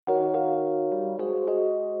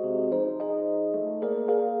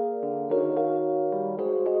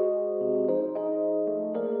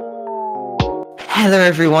Hello,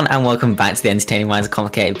 everyone, and welcome back to the Entertaining Minds of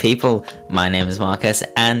Complicated People. My name is Marcus,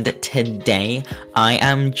 and today I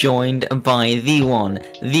am joined by the one,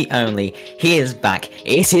 the only. He is back.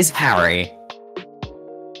 It is Harry.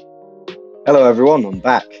 Hello, everyone. I'm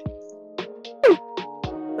back.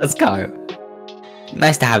 Let's go.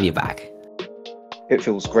 Nice to have you back. It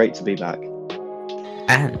feels great to be back.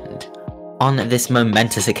 And on this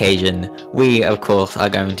momentous occasion, we, of course, are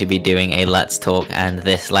going to be doing a Let's Talk, and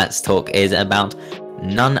this Let's Talk is about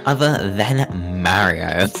none other than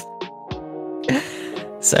Mario.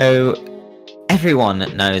 So, everyone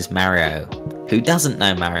knows Mario. Who doesn't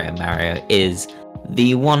know Mario? Mario is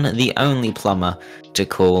the one, the only plumber to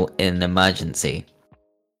call in an emergency.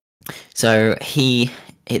 So,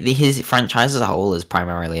 his franchise as a whole is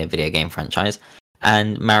primarily a video game franchise.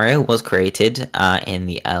 And Mario was created in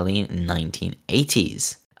the early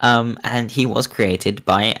 1980s. And he was created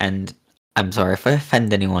by, and I'm sorry if I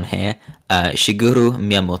offend anyone here, Shigeru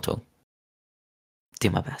Miyamoto.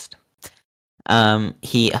 Do my best.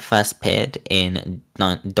 He first appeared in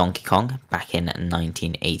Donkey Kong back in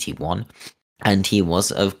 1981. And he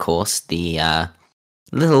was, of course, the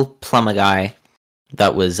little plumber guy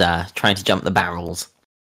that was trying to jump the barrels.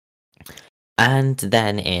 And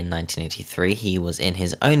then in 1983, he was in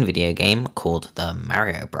his own video game called The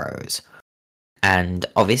Mario Bros. And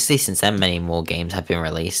obviously, since then, many more games have been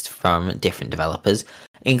released from different developers,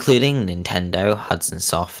 including Nintendo, Hudson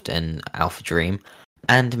Soft, and Alpha Dream,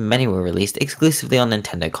 and many were released exclusively on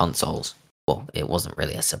Nintendo consoles. Well, it wasn't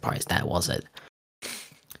really a surprise there, was it?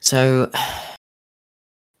 So,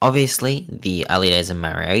 obviously, the early days of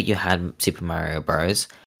Mario, you had Super Mario Bros.,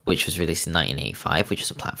 which was released in 1985, which was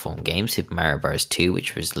a platform game, Super Mario Bros. 2,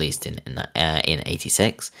 which was released in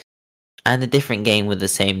 86, and a different game with the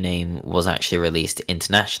same name was actually released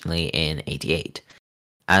internationally in 88,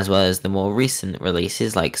 as well as the more recent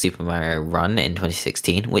releases like Super Mario Run in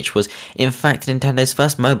 2016, which was in fact Nintendo's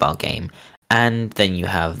first mobile game, and then you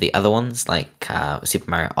have the other ones like Super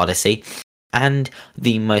Mario Odyssey, and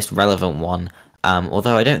the most relevant one,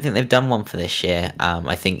 although I don't think they've done one for this year.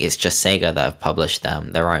 I think it's just Sega that have published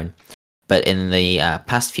their own. But in the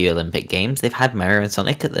past few Olympic Games, they've had Mario and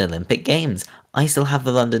Sonic at the Olympic Games. I still have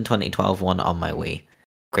the London 2012 one on my Wii.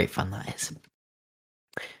 Great fun that is.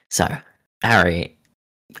 So, Harry,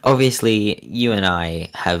 obviously you and I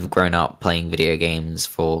have grown up playing video games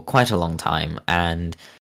for quite a long time, and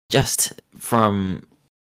just from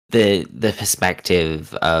the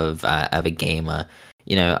perspective of a gamer,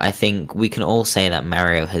 you know, I think we can all say that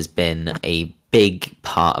Mario has been a big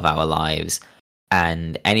part of our lives,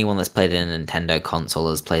 and anyone that's played a Nintendo console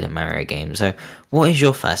has played a Mario game. So, what is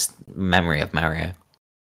your first memory of Mario?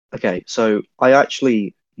 Okay, so I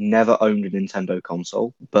actually never owned a Nintendo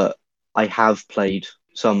console, but I have played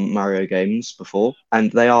some Mario games before,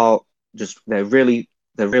 and they're really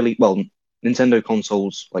well, Nintendo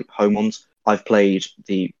consoles, like home ones. I've played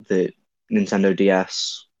the Nintendo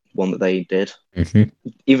DS one that they did. Mm-hmm.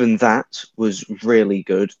 Even that was really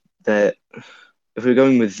good. They're If we're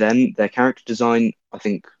going with them, their character design, I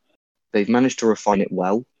think they've managed to refine it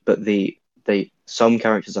well, but some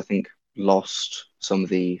characters I think lost some of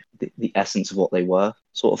the essence of what they were,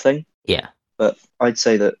 sort of thing. Yeah. But I'd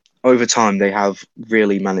say that over time they have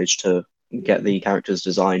really managed to get the characters'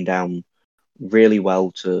 design down really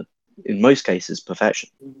well to, in most cases, perfection.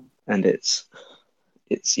 And it's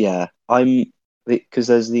yeah, I'm because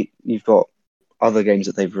you've got other games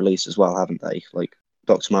that they've released as well, haven't they? Like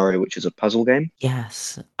Dr. Mario, which is a puzzle game.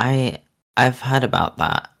 Yes, I've heard about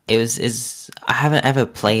that. I haven't ever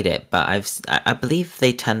played it, but I believe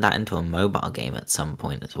they turned that into a mobile game at some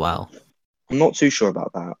point as well. I'm not too sure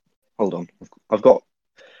about that. Hold on, I've got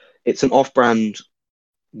it's an off-brand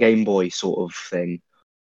Game Boy sort of thing.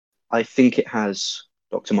 I think it has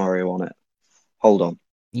Dr. Mario on it. Hold on.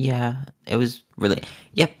 Yeah, it was really.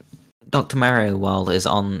 Yep, Dr. Mario World is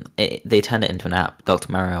on. They turned it into an app.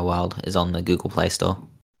 Dr. Mario World is on the Google Play Store.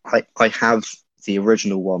 I have the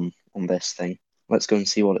original one on this thing. Let's go and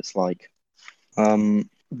see what it's like.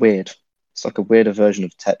 Weird. It's like a weirder version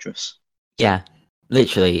of Tetris. Yeah,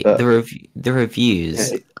 literally But the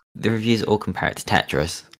reviews yeah, the reviews all compare it to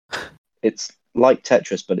Tetris. it's like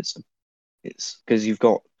Tetris, but it's because you've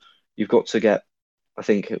got to get. I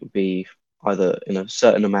think it would be either in a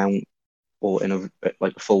certain amount or in a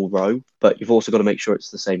like a full row, but you've also got to make sure it's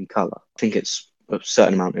the same color. I think it's a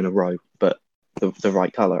certain amount in a row, but the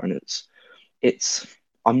right color, and it's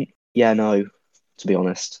I'm yeah no, to be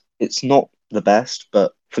honest, it's not the best,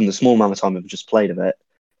 but from the small amount of time I've just played of it,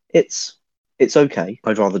 it's it's okay.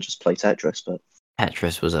 I'd rather just play Tetris, but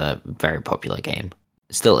Tetris was a very popular game.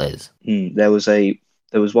 It still is. there was a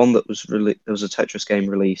there was one that was really there was a Tetris game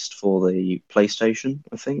released for the PlayStation,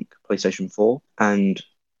 I think, PlayStation 4, and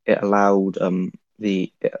it allowed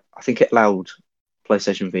I think it allowed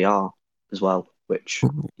PlayStation VR as well, which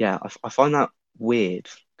yeah, I find that weird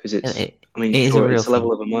because I mean, it is a sure, real it's a thing.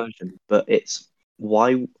 level of immersion, but it's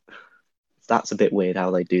why that's a bit weird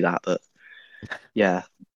how they do that, but yeah.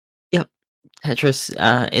 Yep, Tetris.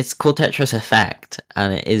 It's called Tetris Effect,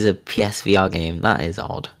 and it is a PSVR game. That is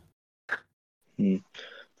odd. Hmm.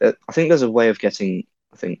 I think there's a way of getting,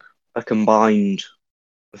 I think, a combined,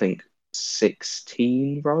 I think,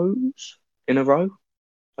 16 rows in a row.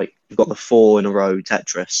 Like you've got the four in a row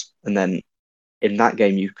Tetris, and then in that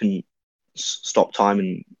game you can stop time,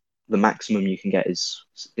 and the maximum you can get is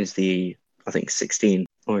the I think 16,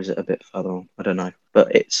 or is it a bit further on? I don't know,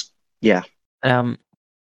 but it's yeah. Um,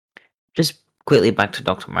 just quickly back to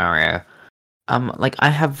Dr. Mario. Like I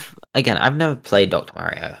have again, I've never played Dr.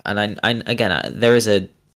 Mario, and I again, there is an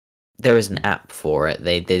app for it.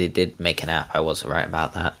 They did make an app. I was right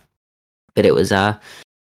about that, but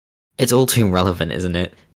it's all too relevant, isn't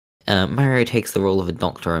it? Mario takes the role of a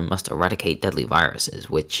doctor and must eradicate deadly viruses,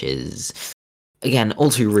 which is again all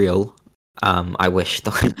too real. I wish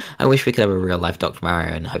I wish we could have a real life Dr.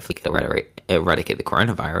 Mario and hopefully could eradicate the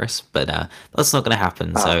coronavirus, but that's not going to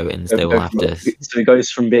happen. Ah, So instead, we'll have to. so he goes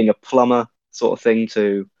from being a plumber sort of thing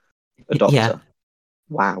to a Yeah, doctor.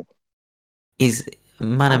 Wow, he's a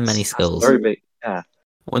man of many that's a skills. very big. Yeah,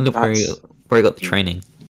 Wonder that's where he got the training.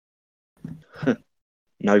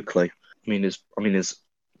 no clue. I mean his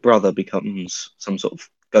brother becomes some sort of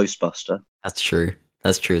Ghostbuster. That's true.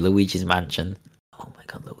 That's true. Luigi's Mansion. Oh my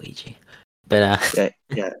god, Luigi. But Yeah,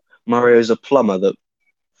 yeah. Mario's a plumber that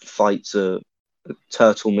fights a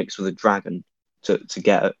turtle mixed with a dragon to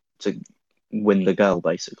win the girl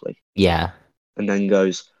basically, yeah, and then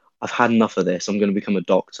goes, "I've had enough of this. I'm going to become a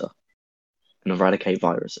doctor and eradicate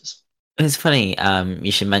viruses." it's funny.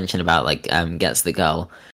 You should mention about like gets the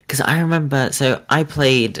girl because I remember. So I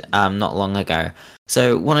played not long ago.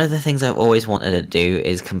 So one of the things I've always wanted to do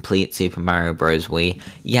is complete Super Mario Bros. Wii.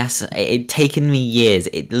 Yes, it taken me years.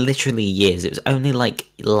 It literally years. It was only like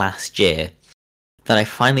last year that I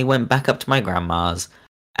finally went back up to my grandma's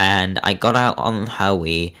and I got out on her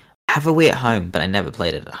Wii. I have a Wii at home, but I never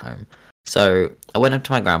played it at home. So I went up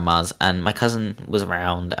to my grandma's and my cousin was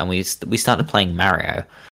around and we started playing Mario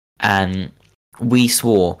and we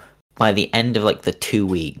swore by the end of like the 2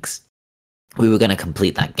 weeks we were going to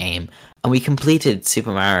complete that game and we completed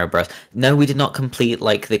Super Mario Bros. No, we did not complete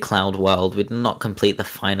like the cloud world. We did not complete the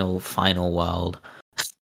final world.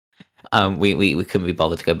 We couldn't be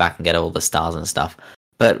bothered to go back and get all the stars and stuff,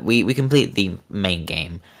 but we complete the main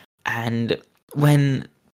game. And when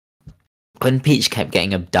Peach kept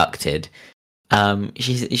getting abducted,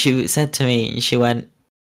 she said to me, she went,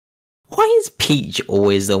 "Why is Peach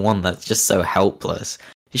always the one that's just so helpless?"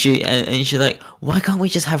 And she's like, "Why can't we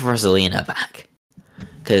just have Rosalina back?"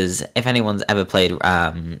 Because if anyone's ever played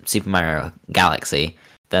Super Mario Galaxy,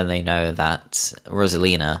 then they know that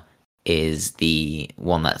Rosalina is the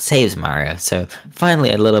one that saves Mario. So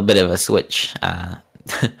finally, a little bit of a switch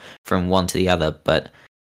from one to the other. But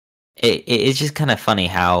it's just kind of funny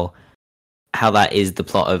how that is the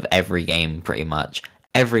plot of every game, pretty much.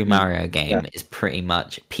 Every Hmm. Mario Yeah. game is pretty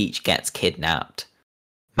much Peach gets kidnapped.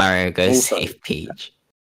 Mario goes Also, save Peach.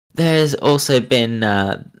 There's also been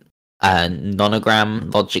a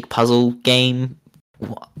nonogram logic puzzle game.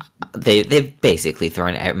 They've basically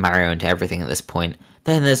thrown Mario into everything at this point.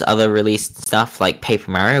 Then there's other released stuff like Paper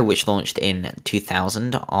Mario, which launched in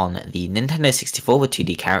 2000 on the Nintendo 64 with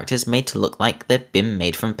 2D characters made to look like they've been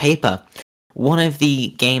made from paper. One of the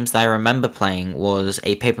games that I remember playing was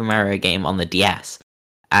a Paper Mario game on the DS.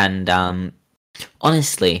 And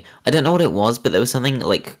honestly, I don't know what it was, but there was something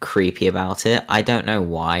like creepy about it. I don't know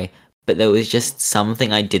why, but there was just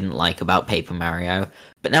something I didn't like about Paper Mario.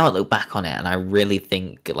 But now I look back on it, and I really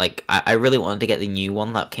think like I really wanted to get the new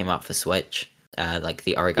one that came out for Switch, like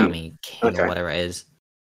the hmm, Origami King or okay. whatever it is.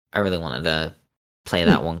 I really wanted to play Hmm.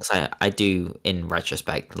 that one because I do, in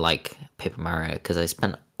retrospect, like Paper Mario because I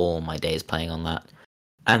spent all my days playing on that.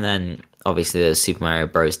 And then obviously there's Super Mario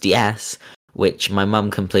Bros. DS, which my mum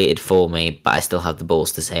completed for me, but I still have the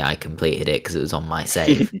balls to say I completed it because it was on my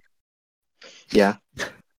save. Yeah,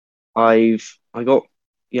 I got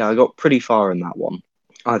I got pretty far in that one.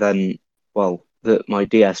 I then well my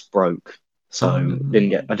DS broke, Oh so no.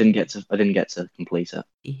 I didn't get to complete it.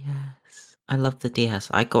 Yes. I love the DS.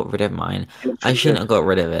 I got rid of mine. It looked I really shouldn't good. have got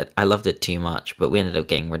rid of it. I loved it too much, but we ended up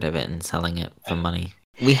getting rid of it and selling it for money.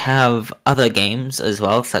 We have other games as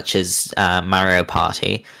well, such as Mario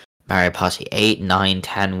Party. Mario Party 8, 9,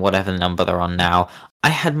 10, whatever number they're on now. I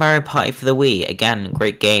had Mario Party for the Wii. Again,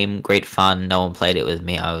 great game, great fun. No one played it with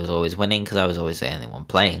me. I was always winning because I was always the only one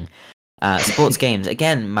playing. Sports games,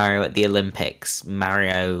 again, Mario at the Olympics,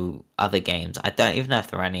 Mario other games. I don't even know if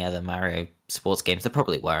there are any other Mario sports games. There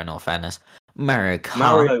probably were, in all fairness. Mario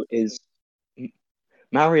Kart.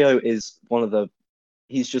 Mario is one of the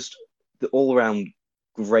he's just the all-around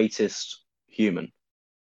greatest human.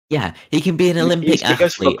 Yeah, he can be an Olympic He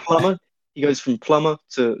goes from a athlete. plumber, he goes from plumber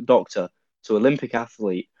to doctor to Olympic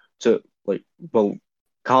athlete to racing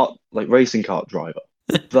kart driver.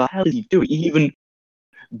 The hell did he do? He even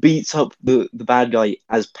beats up the bad guy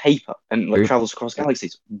as paper and like travels across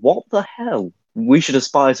galaxies. What the hell? We should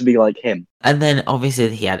aspire to be like him. And then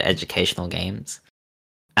obviously he had educational games.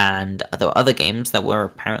 And there were other games that were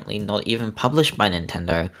apparently not even published by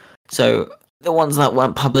Nintendo. So the ones that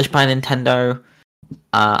weren't published by Nintendo,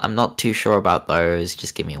 I'm not too sure about those.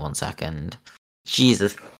 Just give me 1 second.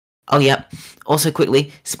 Jesus. Oh, yeah. Also,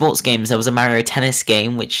 quickly, sports games. There was a Mario Tennis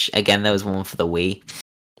game, which, again, there was one for the Wii.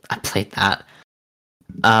 I played that.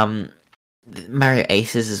 Mario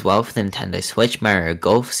Aces as well for the Nintendo Switch. Mario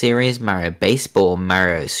Golf Series. Mario Baseball.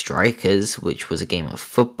 Mario Strikers, which was a game of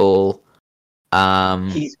football.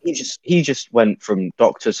 He just went from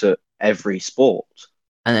doctor to every sport.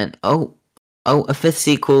 And then a fifth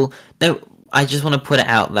sequel. No, I just want to put it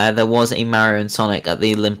out there. There was a Mario and Sonic at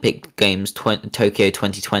the Olympic Games Tokyo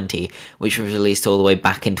 2020, which was released all the way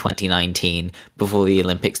back in 2019 before the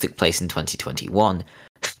Olympics took place in 2021.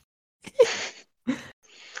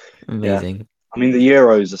 Amazing. Yeah. I mean, the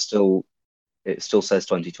Euros are still. It still says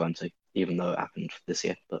 2020, even though it happened this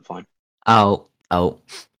year. But fine. Oh,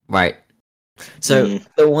 right. So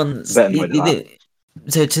the ones, so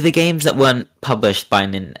to the games that weren't published by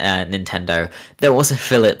Nintendo, there was a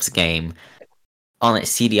Philips game on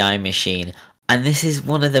its CDI machine, and this is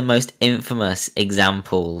one of the most infamous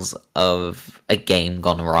examples of a game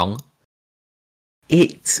gone wrong.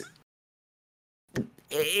 It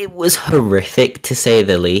was horrific, to say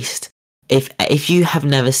the least. If you have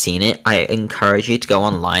never seen it, I encourage you to go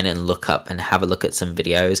online and look up and have a look at some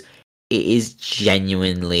videos. It is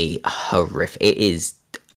genuinely horrific. It is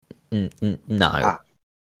no,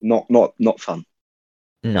 not fun.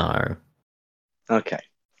 No. Okay.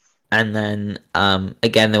 And then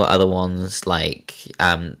again, there were other ones like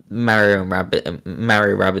Mario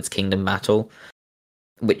Rabbids Kingdom Battle,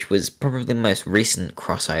 which was probably the most recent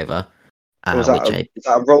crossover. Is that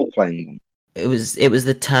a role playing one? It was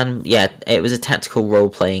the turn. Yeah, it was a tactical role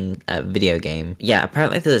playing video game. Yeah,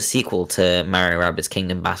 apparently there's a sequel to Mario Rabbids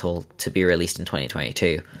Kingdom Battle to be released in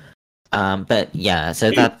 2022. But yeah,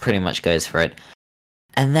 so that pretty much goes for it.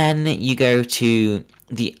 And then you go to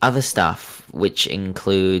the other stuff, which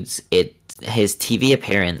includes his TV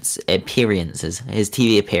appearances.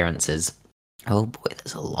 Oh boy,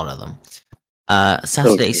 there's a lot of them.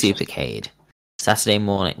 Saturday Supercade. Saturday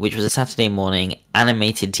morning, which was a Saturday morning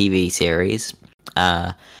animated TV series,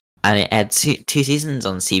 and it had two seasons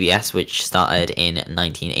on CBS, which started in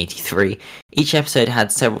 1983. Each episode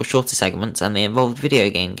had several shorter segments, and they involved video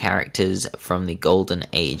game characters from the golden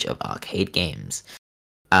age of arcade games.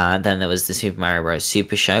 Then there was the Super Mario Bros.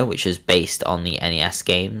 Super Show, which was based on the NES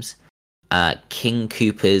games. King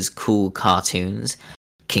Koopa's Cool Cartoons.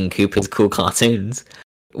 King Koopa's Cool Cartoons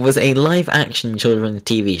was a live-action children's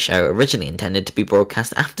TV show originally intended to be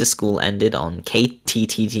broadcast after school ended on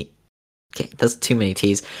KTTV. Okay, that's too many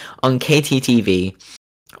T's. On KTTV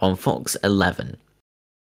on Fox 11.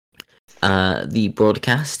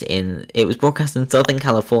 It was broadcast in Southern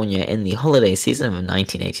California in the holiday season of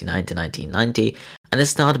 1989 to 1990, and it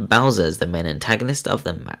starred Bowser as the main antagonist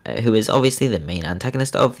who is obviously the main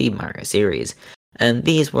antagonist of the Mario series. And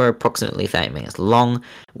these were approximately 30 minutes long,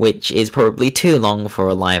 which is probably too long for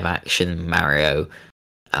a live-action Mario,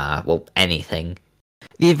 anything.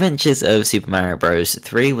 The Adventures of Super Mario Bros.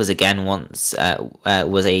 3 was again another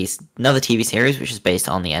TV series which was based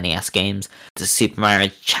on the NES games. The Super Mario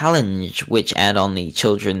Challenge, which aired on the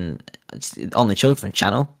children's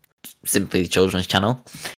channel, simply the children's channel,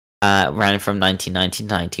 ran from 1990 to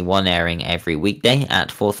 91, airing every weekday at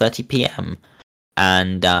 4:30 p.m.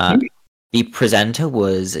 And the presenter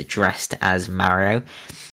was dressed as Mario,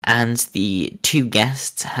 and the two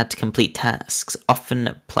guests had to complete tasks,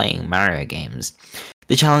 often playing Mario games.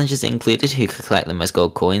 The challenges included who could collect the most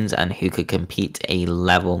gold coins and who could complete a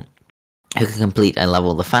level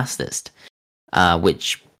the fastest.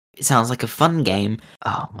 Which sounds like a fun game.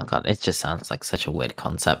 Oh my god, it just sounds like such a weird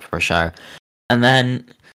concept for a show. And then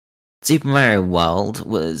Super Mario World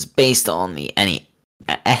was based on the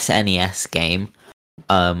SNES game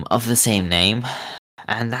of the same name.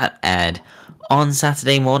 and that aired on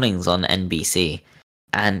Saturday mornings on NBC.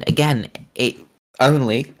 And again, it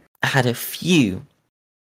only had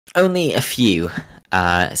only a few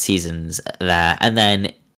seasons there, and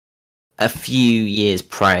then a few years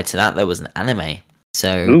prior to that, there was an anime.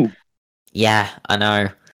 So Ooh. yeah, I know.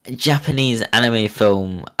 Japanese anime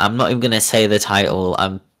film. I'm not even gonna say the title.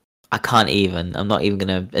 I can't even. I'm not even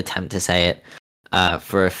gonna attempt to say it,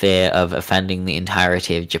 for a fear of offending the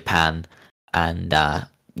entirety of Japan, and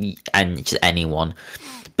just anyone.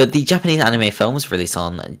 But the Japanese anime film was released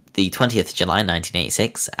on the 20th of July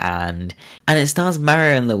 1986, and it stars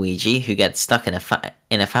Mario and Luigi, who get stuck in a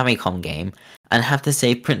Famicom game and have to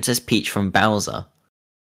save Princess Peach from Bowser.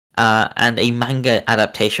 And a manga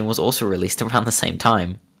adaptation was also released around the same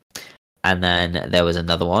time. And then there was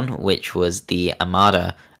another one, which was the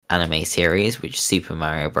Amada anime series, which is Super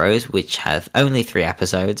Mario Bros., which has only 3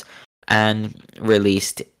 episodes and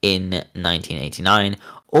released in 1989.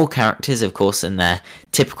 All characters, of course, in their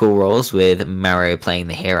typical roles, with Mario playing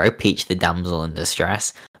the hero, Peach the damsel in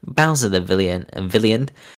distress, Bowser the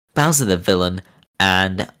Bowser the villain,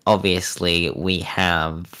 and obviously we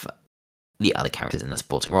have the other characters in the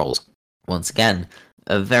supporting roles. Once again,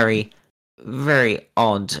 a very, very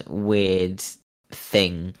odd, weird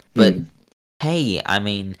thing. But hey, I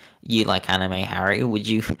mean, you like anime, Harry? Would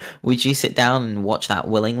you sit down and watch that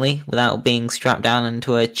willingly without being strapped down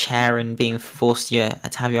into a chair and being forced to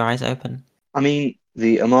have your eyes open? I mean,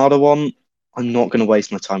 the Armada one, I'm not going to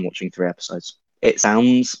waste my time watching 3 episodes. It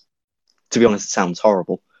sounds, to be honest, it sounds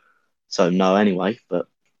horrible. So no, anyway, but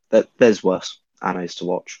there's worse animes to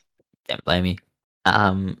watch. Don't blame me.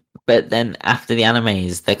 But then after the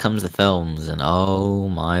animes, there comes the films, and oh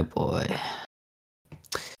my boy.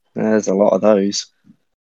 There's a lot of those.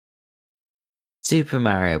 Super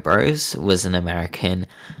Mario Bros. Was an American,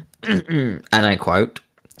 and I quote,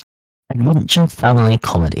 adventure family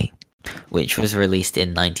comedy, which was released in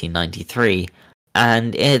 1993,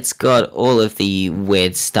 and it's got all of the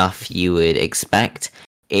weird stuff you would expect.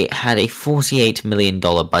 It had a $48 million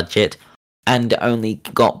budget and only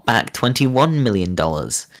got back $21 million.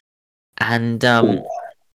 And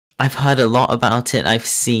I've heard a lot about it. I've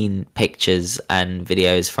seen pictures and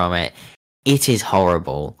videos from it. It is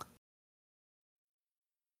horrible.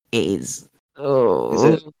 It is. Is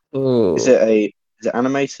it Oh, is it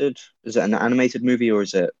animated? Is it an animated movie or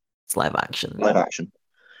is it it's live action. live action?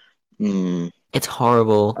 Hmm, It's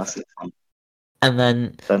horrible. that's it. And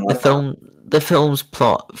then Don't like that. the film's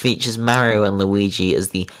plot features Mario and Luigi as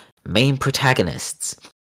the main protagonists,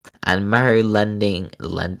 and Mario leading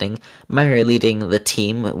the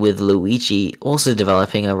team, with Luigi also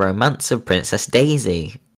developing a romance of Princess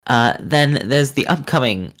Daisy. Then there's the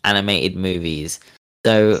upcoming animated movies.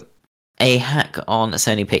 So, a hack on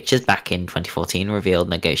Sony Pictures back in 2014 revealed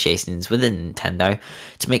negotiations with Nintendo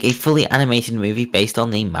to make a fully animated movie based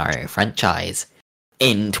on the Mario franchise.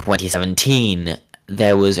 In 2017,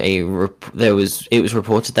 it was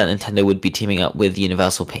reported that Nintendo would be teaming up with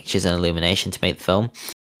Universal Pictures and Illumination to make the film.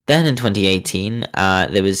 Then in 2018,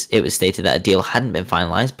 it was stated that a deal hadn't been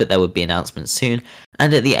finalized, but there would be announcements soon.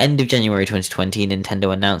 And at the end of January 2020,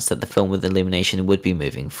 Nintendo announced that the film with Illumination would be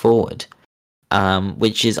moving forward.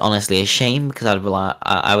 Which is honestly a shame, because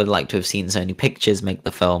I would like to have seen Sony Pictures make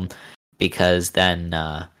the film, because then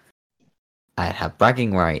I'd have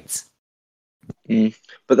bragging rights.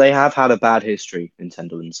 But they have had a bad history,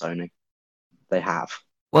 Nintendo and Sony. They have.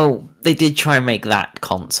 Well, they did try and make that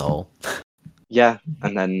console. Yeah,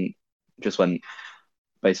 and then just went.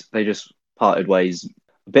 They just parted ways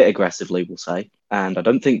a bit aggressively, we'll say. And I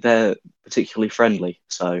don't think they're particularly friendly.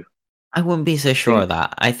 So I wouldn't be so sure of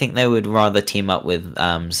that. I think they would rather team up with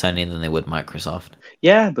Sony than they would Microsoft.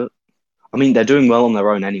 yeah, but I mean they're doing well on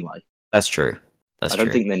their own anyway. That's true. I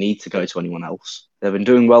don't think they need to go to anyone else. They've been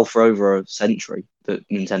doing well for over a century, the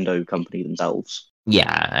Nintendo company themselves.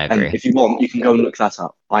 Yeah, I agree. And if you want, you can go and look that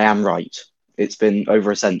up. I am right. It's been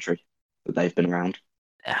over a century that they've been around.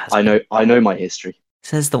 I know my history.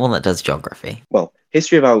 Says the one that does geography. Well,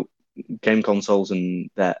 history about game consoles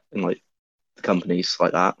and like the companies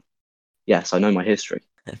like that. Yes, I know my history.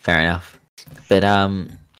 Fair enough. But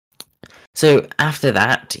so after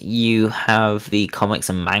that, you have the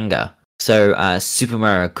comics and manga. So Super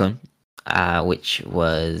Mario Kun, which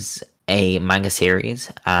was a manga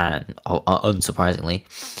series, and unsurprisingly,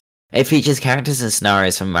 it features characters and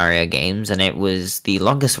scenarios from Mario games, and it was the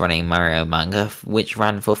longest running Mario manga, which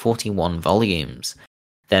ran for 41 volumes.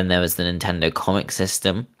 Then there was the Nintendo comic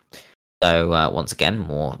system. So once again,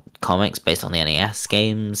 more comics based on the NES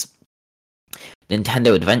games.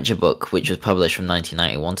 Nintendo Adventure Book, which was published from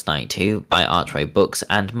 1991 to 92 by Archway Books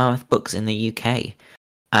and Mammoth Books in the UK.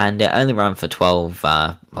 and it only ran for 12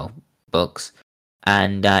 books,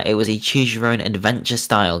 and it was a choose your own adventure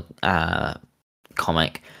style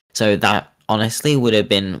comic. So that honestly would have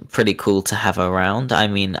been pretty cool to have around. I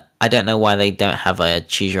mean, I don't know why they don't have a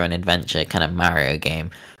choose your own adventure kind of Mario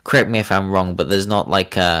game. Correct me if I'm wrong, but there's not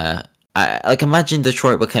like like imagine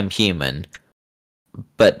Detroit Become Human,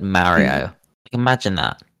 but Mario. Like, imagine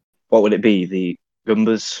that. What would it be? The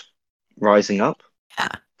Goombas rising up? Yeah,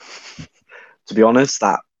 To be honest,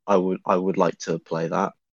 that I would like to play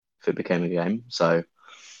that if it became a game. So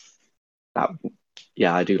that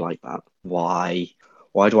yeah, I do like that. Why?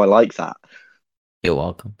 Why do I like that? you're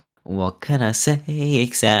welcome. What can I say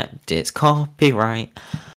except it's copyright?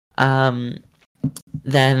 Um,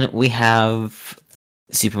 then we have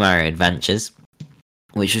Super Mario Adventures,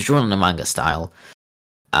 which was drawn in a manga style,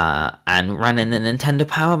 and ran in the Nintendo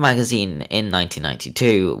Power magazine in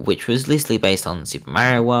 1992, which was loosely based on Super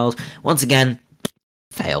Mario World. Once again,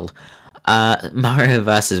 failed. Mario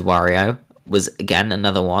vs. Wario was again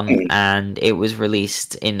another one, and it was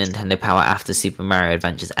released in Nintendo Power after Super Mario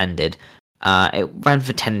Adventures ended. It ran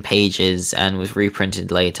for 10 pages and was reprinted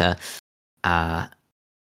later.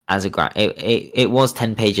 As a it was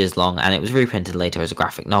 10 pages long, and it was reprinted later as a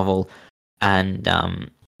graphic novel, and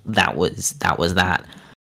that was that.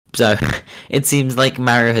 So it seems like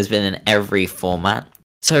Mario has been in every format.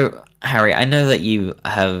 So Harry, I know that you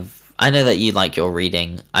like your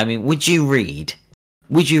reading. I mean, would you read?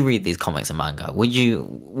 Would you read these comics and manga? Would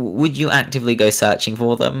you actively go searching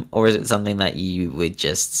for them, or is it something that you would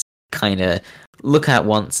just kind of look at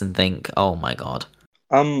once and think, "Oh my god"?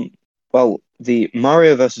 Um, well, the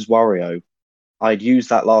Mario versus Wario, I'd use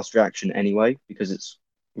that last reaction anyway because it's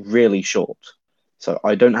really short. So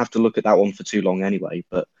I don't have to look at that one for too long anyway.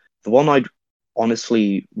 But the one I'd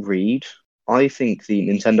honestly read, I think the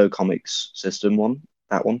Nintendo Comics system one,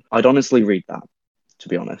 that one, I'd honestly read that, to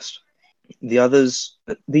be honest. The others,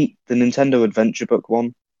 the Nintendo Adventure Book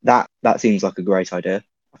one, that seems like a great idea.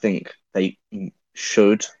 I think they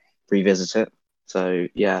should revisit it. So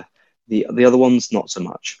yeah, the other ones not so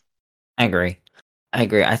much. I agree. I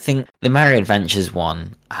agree. I think the Mario Adventures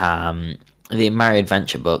one, the Mario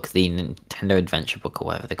Adventure book, the Nintendo Adventure book, or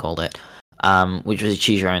whatever they called it, which was a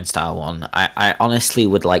choose your own style one. I honestly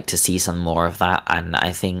would like to see some more of that, and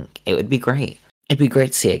I think it would be great. It'd be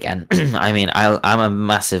great to see again. I mean, I'm a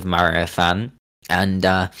massive Mario fan, and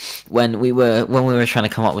when we were trying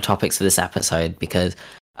to come up with topics for this episode, because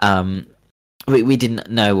we didn't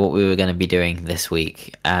know what we were going to be doing this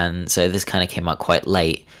week, and so this kind of came out quite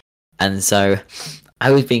late. And so I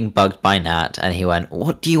was being bugged by Nat, and he went,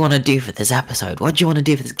 "What do you want to do for this episode? What do you want to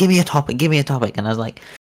do for this? Give me a topic, give me a topic." And I was like,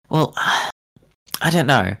 "Well, I don't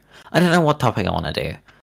know. I don't know what topic I want to do."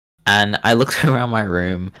 And I looked around my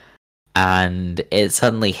room, and it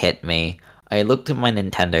suddenly hit me. I looked at my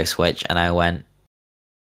Nintendo Switch, and I went,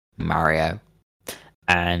 Mario.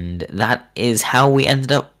 And that is how we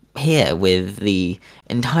ended up here with the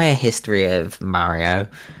entire history of Mario,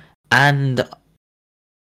 and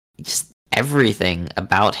just everything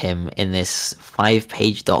about him in this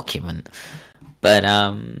 5-page document. But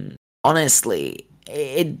honestly,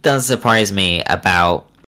 it does surprise me about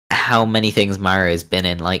how many things Mario's been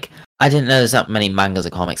in. Like, I didn't know there's that many mangas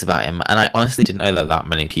or comics about him, and I honestly didn't know that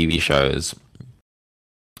many TV shows.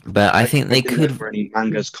 But I think they didn't know could. there were any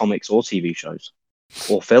mangas, comics, or TV shows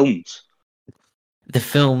or films. The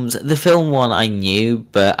film one I knew,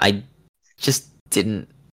 but I just didn't.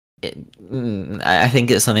 I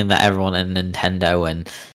think it's something that everyone at Nintendo and,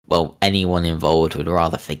 well, anyone involved would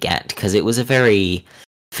rather forget, because it was a very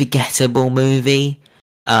forgettable movie,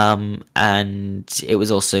 and it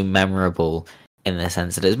was also memorable in the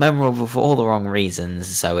sense that it was memorable for all the wrong reasons,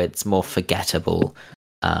 so it's more forgettable.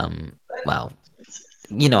 Well,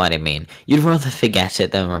 you know what I mean. You'd rather forget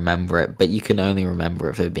it than remember it, but you can only remember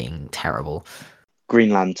it for being terrible.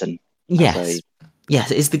 Green Lantern as a Yes,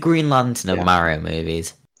 yes, it's the Green Lantern of yeah Mario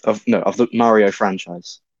movies. of the Mario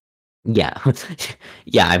franchise. Yeah,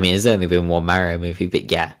 yeah. I mean, there's only been one Mario movie, but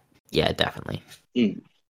yeah, yeah, definitely. Mm.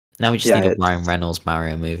 Now we just Yeah, need a Ryan Reynolds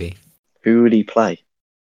Mario movie. who would he play?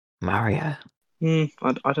 Mario.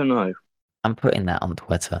 I don't know. I'm putting that on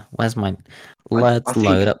Twitter. Where's my? I Let's think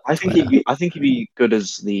load up I think Twitter. I think he'd be good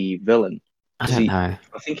as the villain I because don't he know.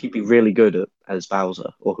 I think he'd be really good as Bowser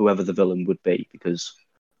or whoever the villain would be because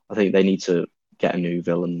I think they need to get a new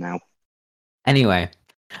villain now. Anyway,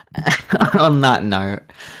 on that note,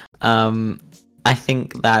 um, I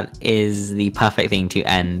think that is the perfect thing to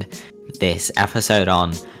end this episode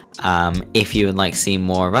on. If you would like to see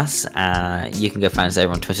more of us, you can go find us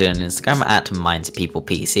over on Twitter and Instagram at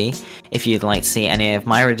MindPeoplePC. If you'd like to see any of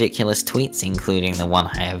my ridiculous tweets, including the one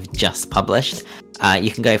I have just published,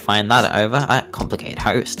 you can go find that over at Complicated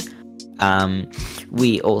Host.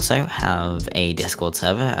 We also have a Discord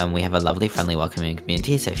server, and we have a lovely, friendly, welcoming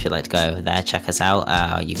community. So if you'd like to go over there, check us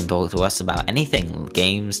out. You can talk to us about anything: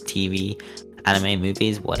 games, TV, anime,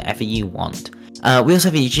 movies, whatever you want. We also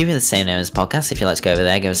have a YouTube with the same name as podcast. If you'd like to go over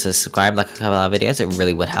there, give us a subscribe, like a couple of our videos, it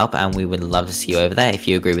really would help, and we would love to see you over there. If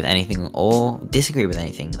you agree with anything or disagree with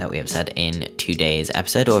anything that we have said in today's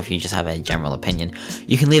episode, or if you just have a general opinion,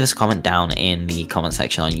 you can leave us a comment down in the comment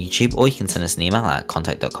section on YouTube, or you can send us an email at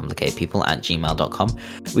contact.complicatedpeople@gmail.com.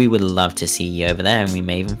 We would love to see you over there, and we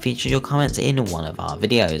may even feature your comments in one of our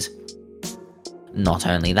videos. Not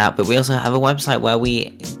only that, but we also have a website where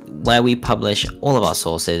we publish all of our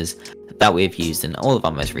sources that we've used in all of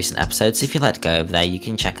our most recent episodes. So if you'd like to go over there, you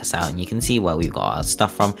can check us out and you can see where we've got our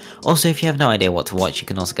stuff from. Also, if you have no idea what to watch, you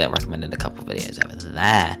can also get recommended a couple of videos over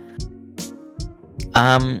there.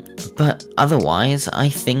 But otherwise, I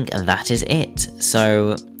think that is it.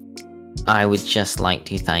 So I would just like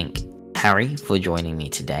to thank Harry for joining me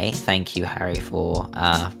today. Thank you, Harry, for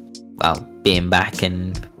being back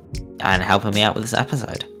and helping me out with this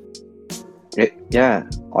episode.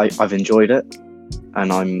 I've enjoyed it,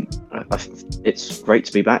 and it's great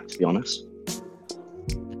to be back, to be honest.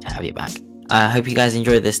 Good to have you back. I hope you guys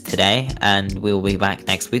enjoyed this today, and we will be back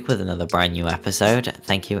next week with another brand new episode.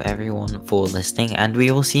 Thank you everyone for listening, and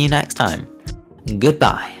we will see you next time.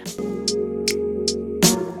 Goodbye.